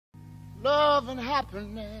love and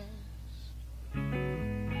happiness.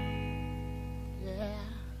 Yeah,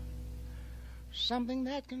 something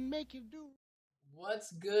that can make you do.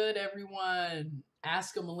 What's good, everyone?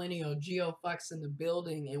 AskAMillennial, GeoFucks in the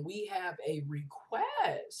building, and we have a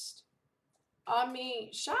request.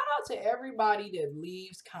 Shout out to everybody that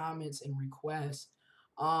leaves comments and requests.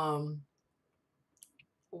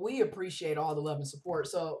 We appreciate all the love and support.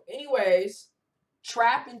 So, anyways,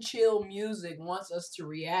 Trap and Chill Music wants us to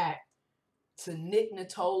react to Nick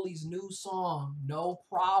Nittoli's new song, No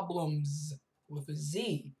Problems, with a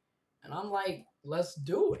Z. And I'm like, let's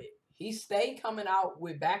do it. He stayed coming out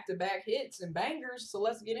with back-to-back hits and bangers, so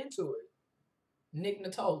let's get into it. Nick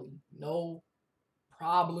Nittoli, No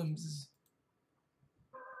Problems.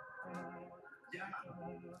 Yeah.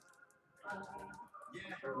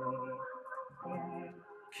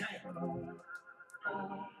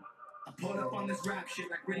 I put up on this rap shit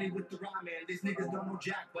like really with the rhyme man. These niggas don't know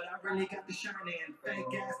jack, but I really got the shine in. Fake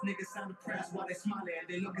ass niggas sound depressed while they smiling.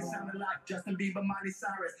 They looking sounding like Justin Bieber, Miley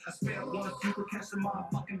Cyrus. I spit once, you could catch the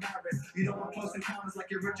motherfucking virus. You don't want close encounters like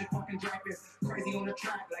your Richard fucking Dreyfuss. Crazy on the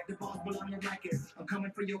track like the balls belong to rackets. I'm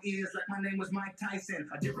coming for your ears like my name was Mike Tyson.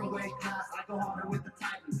 A different weight class, I go harder with the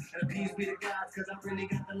Titans. And appease be the gods, cause I really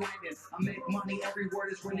got the lightning. I make money, every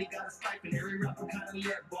word is really got a stipend. Every rapper kinda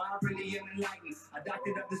lit, boy, I really am enlightened. I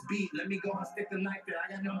doctored up this beat, let me go and stick the knife in.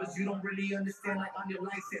 I got numbers you don't really understand like on your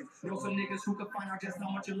license. Know some niggas who can find out just how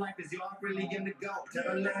much your life is. Y'all really in the go.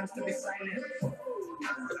 Tell the lambs to be silent.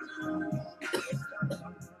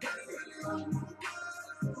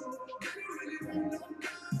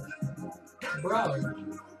 Bro,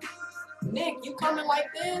 Nick, you coming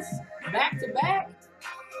like this? Back to back?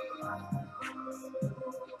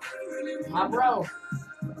 My bro.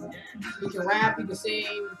 He can rap, he can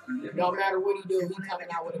sing. Don't matter what he do, he coming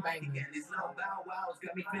out with a banger. These little bow wows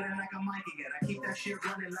got me feeling like I'm Mike again. I keep that shit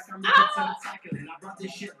running like I'm Richardson tackling. I brought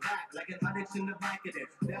this shit back like an addict in the back of it.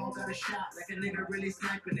 They all got a shot like a nigga really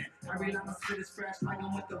sniping it. I realize my spit is fresh like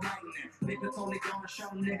I'm with the writing it. Niggas only gonna show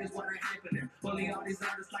niggas what I hyping it. Bully all these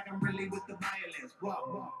artists like I'm really with the violence.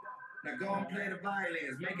 Whoa. Now go and play the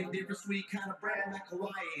violins, making different sweet kind of brand like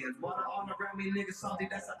Hawaiians. Water all around me, niggas salty,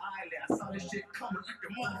 that's an island. I saw this shit coming like the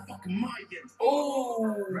motherfucking Mayans.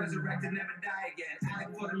 Oh, Resurrected, never die again.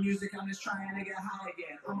 Addict for the music, I'm just trying to get high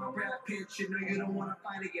again. I'm a Brad Pitt, shit, no, you don't wanna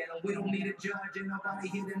fight again. And we don't need a judge, and nobody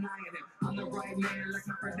here denying it. I'm the right man, like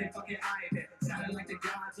my birthday fucking Ivan. Sounding like the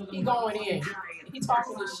gods of the he going in. He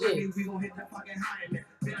talking this shit. We gon' hit that fucking high, man.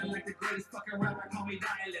 Feeling like the greatest fucking rapper, call me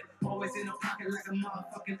dialing. Always in the pocket like a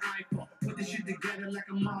motherfucking iPhone. Put this shit together like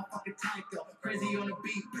a motherfucking typo. Crazy on the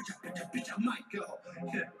beat, bitch, I might go.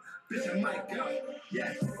 Yeah, bitch, I might go.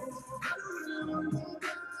 Yeah.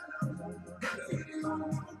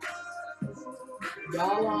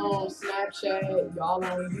 Y'all on Snapchat, y'all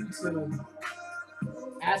on YouTube.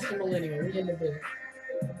 AskAMillennial, we in the bit.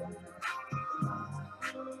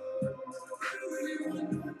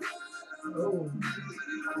 Oh.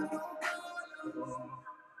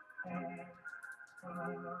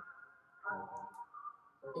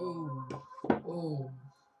 Ooh.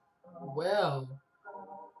 Well,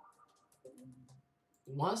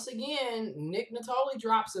 once again, Nick Nittoli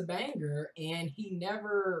drops a banger and he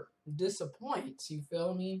never disappoints. You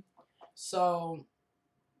feel me? So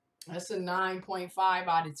that's a 9.5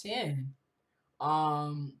 out of 10.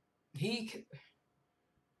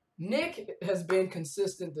 Nick has been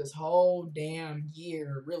consistent this whole damn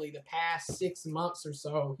year, really the past 6 months or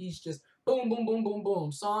so. He's just boom, boom, boom, boom,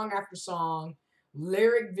 boom, song after song,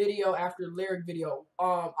 lyric video after lyric video.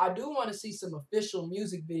 I do want to see some official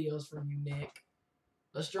music videos from you, Nick.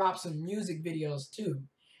 Let's drop some music videos too.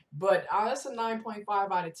 But that's a 9.5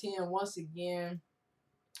 out of 10. Once again,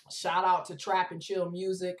 shout out to Trap and Chill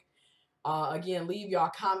Music. Again, leave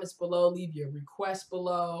y'all comments below. Leave your requests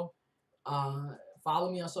below.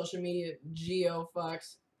 Follow me on social media,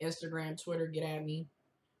 GeoFucks, Instagram, Twitter, get at me.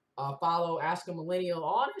 Follow AskAMillennial.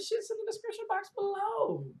 All this shit's in the description box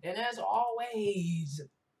below. And as always,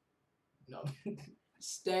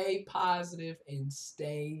 stay positive and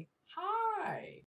stay high.